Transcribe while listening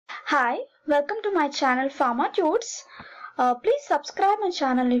Hi, welcome to my channel Pharma Tudes. Please subscribe my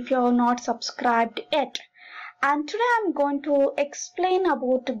channel if you are not subscribed yet. And today I am going to explain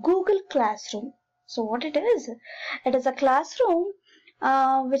about Google Classroom. So what it is? It is a classroom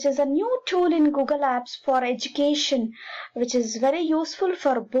which is a new tool in Google Apps for education, which is very useful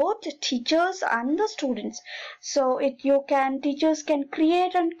for both teachers and the students. So teachers can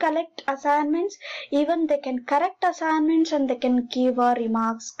create and collect assignments, even they can correct assignments, and they can give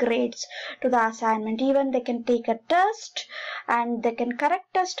remarks, grades to the assignment. Even they can take a test and they can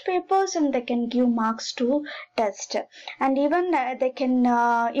correct test papers and they can give marks to test. And even they can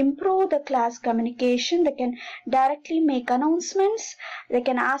improve the class communication. They can directly make announcements. They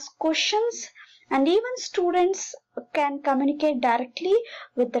can ask questions, and even students can communicate directly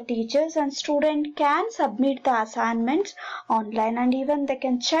with the teachers, and student can submit the assignments online, and even they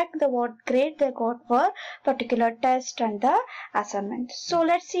can check what grade they got for particular test and the assignment. So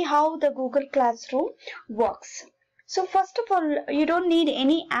let's see how the Google Classroom works. So first of all, you don't need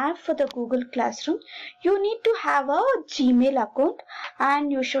any app for the Google Classroom. You need to have a Gmail account,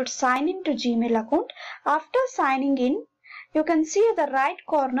 and you should sign in to Gmail account. After signing in, you can see at the right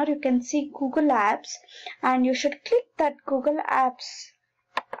corner, you can see Google Apps, and you should click that Google Apps,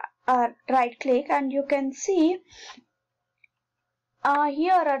 right click, and you can see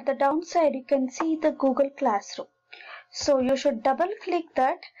here at the downside, you can see the Google Classroom. So you should double click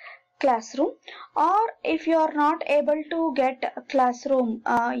that Classroom, or if you are not able to get a Classroom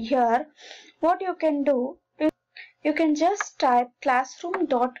here, what you can do, you can just type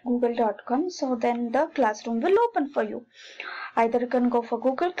classroom.google.com. so then the Classroom will open for you. Either you can go for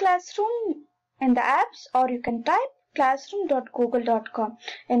Google Classroom in the apps, or you can type classroom.google.com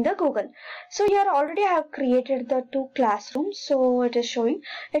in the Google. So here already I have created the two classrooms, so it is showing.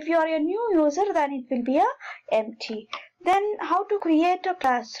 If you are a new user, then it will be empty. Then how to create a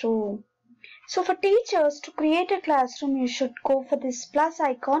classroom? So for teachers, to create a classroom, you should go for this plus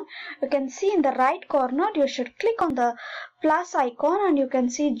icon. You can see in the right corner, you should click on the plus icon, and you can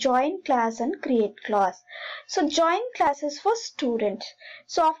see join class and create class. So join class is for students.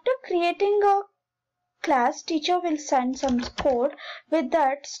 So after creating a class, teacher will send some code. With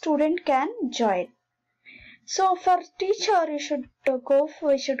that, student can join. So for teacher, you should go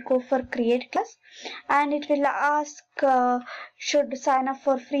for create class, and it will ask should sign up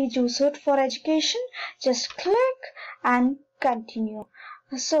for free Juice for education. Just click and continue.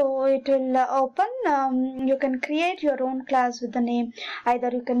 So it will open. You can create your own class with the name.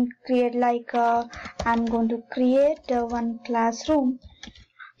 Either you can create like I'm going to create one classroom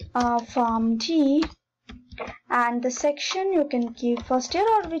Form D, and the section you can give first year,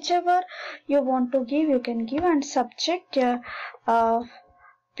 or whichever you want to give, you can give, and subject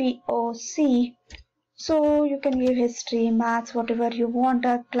POC. So you can give history, maths, whatever you want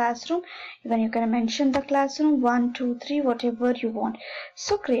a classroom. Even you can mention the classroom 1, 2, 3, whatever you want.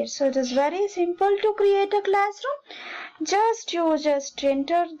 So create. So it is very simple to create a classroom. You just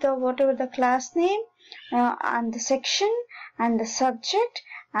enter the whatever the class name and the section and the subject,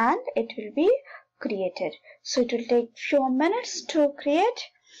 and it will be created. So it will take few minutes to create.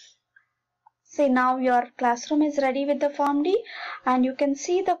 See, now your classroom is ready with the Form D, and you can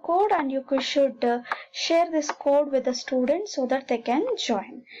see the code, and you should share this code with the students so that they can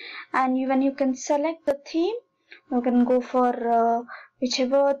join. And even you can select the theme. You can go for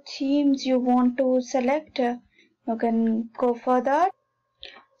whichever themes you want to select. You can go for that.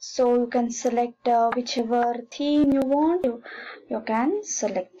 So you can select whichever theme you want. You can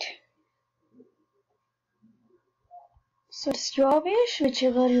select. So it's your wish,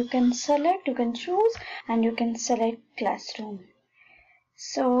 whichever you can select, you can choose, and you can select classroom.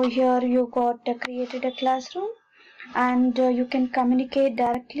 So here you got created a classroom, and you can communicate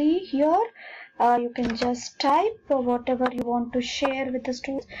directly here. You can just type whatever you want to share with the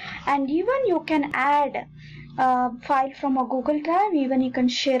students, and even you can add file from a Google Drive. Even you can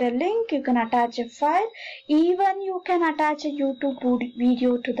share a link, you can attach a file, even you can attach a YouTube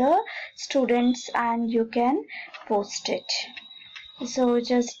video to the students, and you can post it. So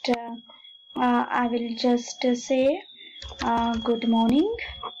just I will just say good morning.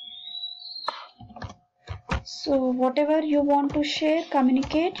 So whatever you want to share,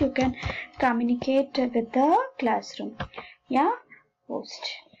 communicate, you can communicate with the classroom. Yeah, post.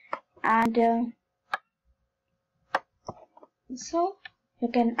 And so you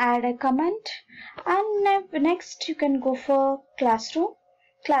can add a comment, and next you can go for classwork,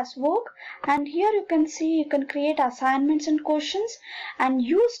 and here you can see you can create assignments and questions, and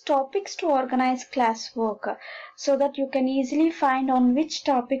use topics to organize classwork, so that you can easily find on which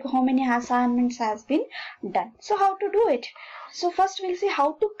topic how many assignments has been done. So how to do it? So first we'll see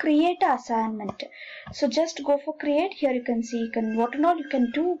how to create an assignment. So just go for create. Here you can see what and all you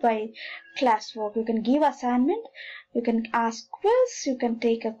can do by classwork. You can give assignment, you can ask quiz, you can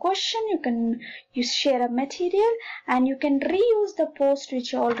take a question, you share a material, and you can reuse the post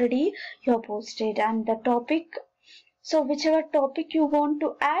which already you posted and the topic. So whichever topic you want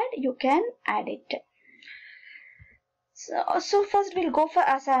to add, you can add it. So first we'll go for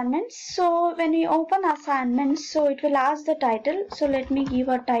assignments. So when we open assignments, so it will ask the title. So let me give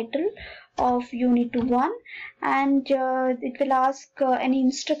a title of unit 1, and it will ask any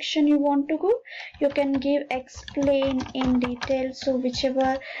instruction you want to go. You can give explain in detail. So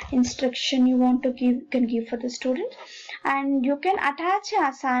whichever instruction you want to give, you can give for the student. And you can attach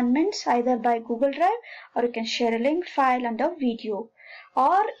assignments either by Google Drive, or you can share a linked file under video,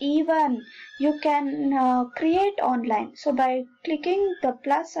 or even you can create online. So by clicking the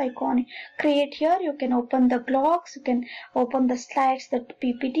plus icon, create here, you can open the blogs, you can open the slides, the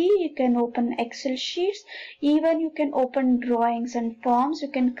PPT, you can open Excel sheets, even you can open drawings and forms.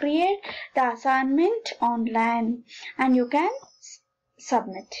 You can create the assignment online and you can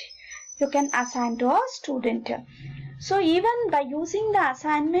submit. You can assign to a student. So even by using the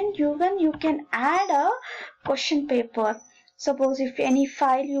assignment, even you can add a question paper. Suppose if any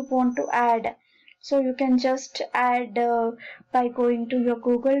file you want to add, so you can just add by going to your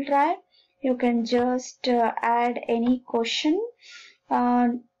Google Drive. You can just add any question.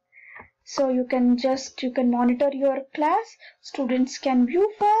 So you can monitor your class. Students can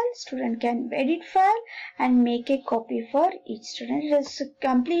view file, student can edit file and make a copy for each student. It is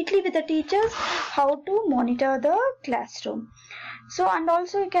completely with the teachers how to monitor the classroom. So and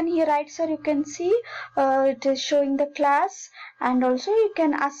also you can here right sir, you can see it is showing the class, and also you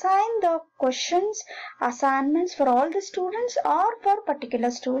can assign the questions, assignments for all the students or for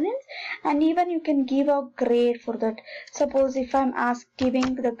particular students, and even you can give a grade for that. Suppose if I'm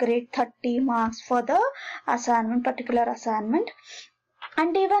giving the grade 30 marks for the assignment, particular assignment,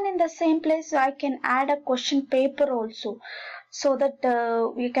 and even in the same place I can add a question paper also, so that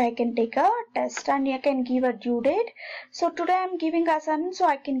I can take a test and I can give a due date. So today I'm giving assignment, so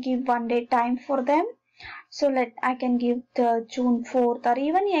I can give 1 day time for them. So I can give the June 4th, or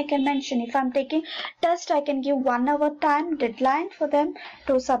even I can mention if I'm taking test, I can give 1 hour time deadline for them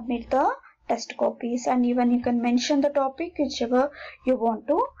to submit the test copies, and even you can mention the topic whichever you want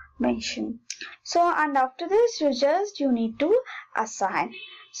to mention. So and after this you need to assign.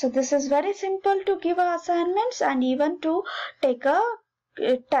 So this is very simple to give assignments and even to take a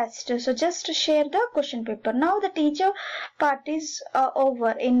test. So just to share the question paper. Now the teacher part is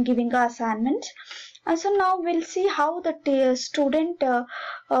over in giving assignments. And so now we'll see how the student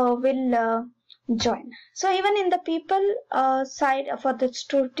will join. So even in the people side for the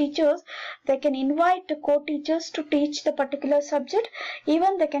teachers, they can invite the co-teachers to teach the particular subject.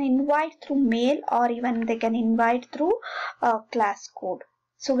 Even they can invite through mail, or even they can invite through class code.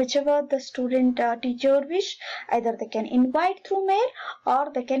 So whichever the student teacher wish, either they can invite through mail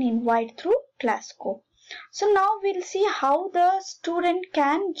or they can invite through class code. So now we'll see how the student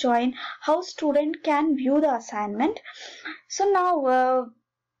can join, how student can view the assignment. So now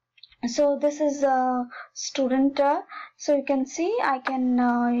so this is a student. So you can see I can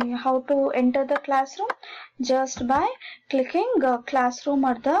how to enter the classroom just by clicking classroom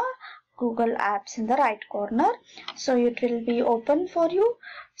at the Google Apps in the right corner. So it will be open for you.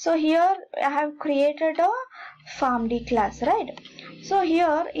 So here I have created a PharmD class, right? So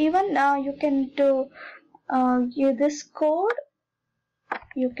here even you can do this code,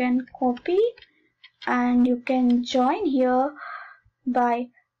 you can copy and you can join here by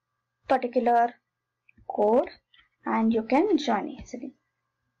particular code and you can join easily.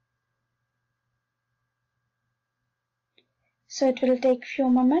 So it will take few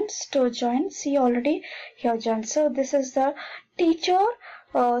moments to join. See already here joined. So this is the teacher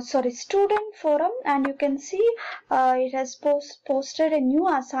student forum, and you can see it has posted a new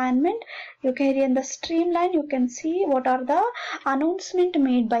assignment. You can in the streamline you can see what are the announcement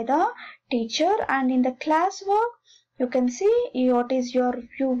made by the teacher, and in the class work you can see what is your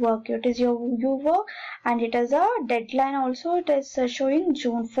view work. It is your view work and it has a deadline also. It is showing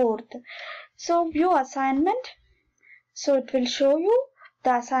June 4th. So view assignment. So it will show you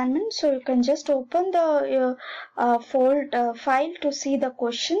the assignment. So you can just open the file to see the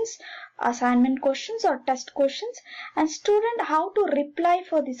questions assignment questions or test questions, and student how to reply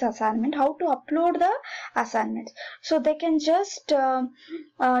for this assignment, how to upload the assignments. So they can just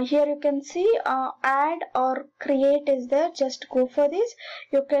here you can see add or create is there. Just go for this.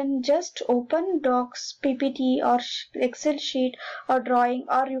 You can just open docs, PPT or Excel sheet or drawing,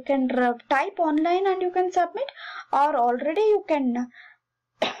 or you can type online and you can submit, or already you can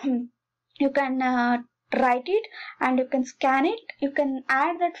you can write it and you can scan it. You can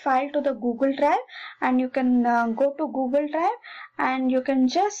add that file to the Google Drive, and you can go to Google Drive and you can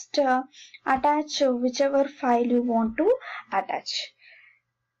just attach whichever file you want to attach.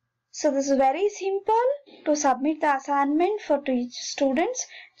 So this is very simple to submit the assignment for each students.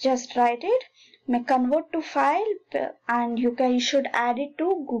 Just write it, may convert to file, and you should add it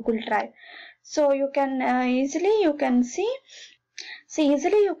to Google Drive. So you can easily you can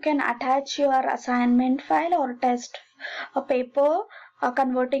easily you can attach your assignment file or test paper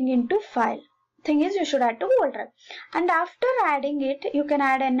converting into file. Thing is, you should add to Google Drive, and after adding it you can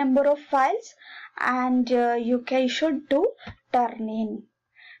add a number of files, and you should do turn in.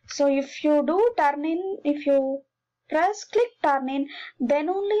 So if you do turn in, if you click turn in, then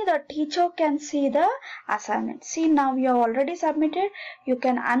only the teacher can see the assignment. See, now you have already submitted. You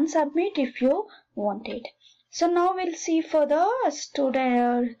can unsubmit if you want it. So now we'll see for the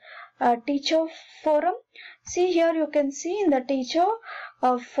student teacher forum. See, here you can see in the teacher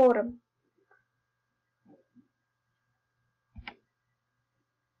forum.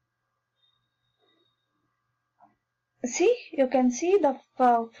 See, you can see the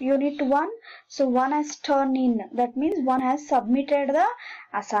unit 1. So 1 has turned in. That means 1 has submitted the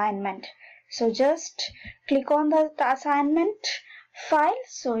assignment. So just click on the assignment file.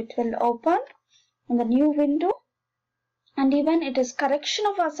 So it will open in the new window. And even it is correction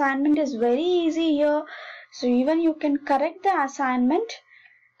of assignment is very easy here. So even you can correct the assignment.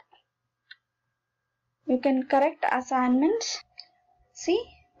 You can correct assignments. See,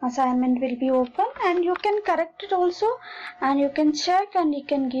 assignment will be open and you can correct it also, and you can check and you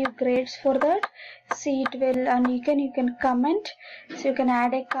can give grades for that. See, it will, and you can comment. So you can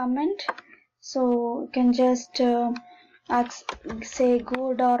add a comment. So you can just say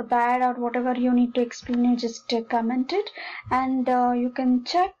good or bad or whatever you need to explain. You just comment it, and you can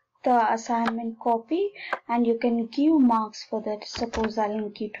check the assignment copy and you can give marks for that. Suppose I'll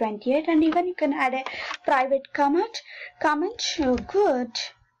give 28, and even you can add a private comment. Good.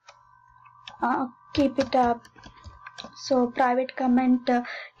 Keep it up. So private comment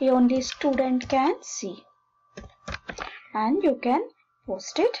only student can see, and you can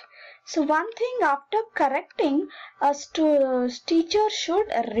post it. So one thing, after correcting, a teacher should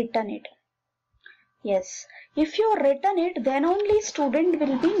return it. Yes, if you return it, then only student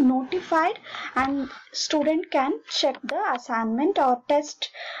will be notified and student can check the assignment or test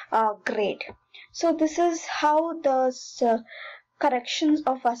grade. So this is how the corrections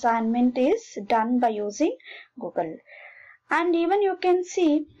of assignment is done by using Google. And even you can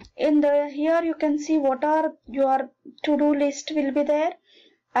see in the here you can see what are your to-do list will be there,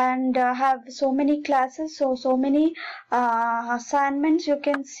 and have so many classes, so many assignments. You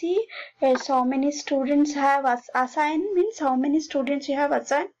can see so many students have assigned, means how many students you have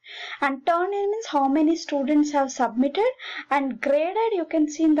assigned, and turn in means how many students have submitted, and graded you can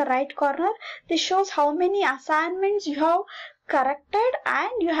see in the right corner. This shows how many assignments you have corrected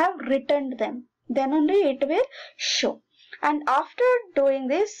and you have returned them. Then only it will show. And after doing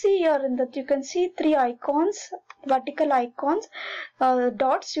this, see here in that you can see 3 icons, vertical icons,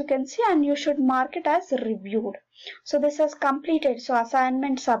 dots you can see, and you should mark it as reviewed. So this is completed. So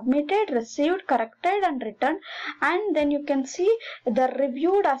assignment submitted, received, corrected and returned, and then you can see the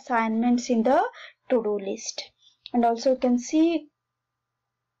reviewed assignments in the to-do list. And also you can see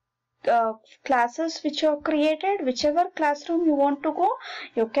classes which you have created. Whichever classroom you want to go,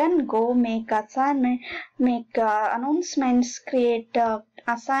 you can go make assignment, make announcements, create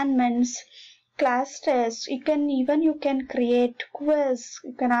assignments, class tests. You can create quiz,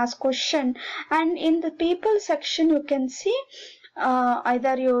 you can ask question, and in the people section you can see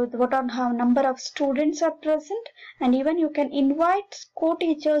either what on how number of students are present, and even you can invite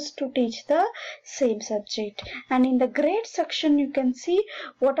co-teachers to teach the same subject. And in the grade section you can see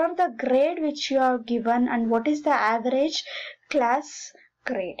what are the grade which you are given and what is the average class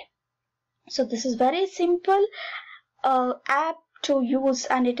grade. So this is very simple app to use,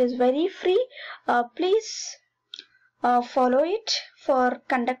 and it is very free. Please follow it for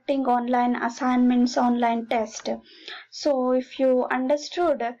conducting online assignments, online test. So if you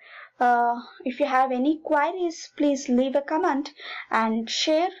understood, if you have any queries, please leave a comment and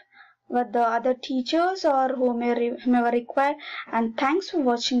share with the other teachers or whomever required. And thanks for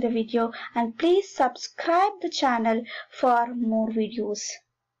watching the video, and please subscribe the channel for more videos.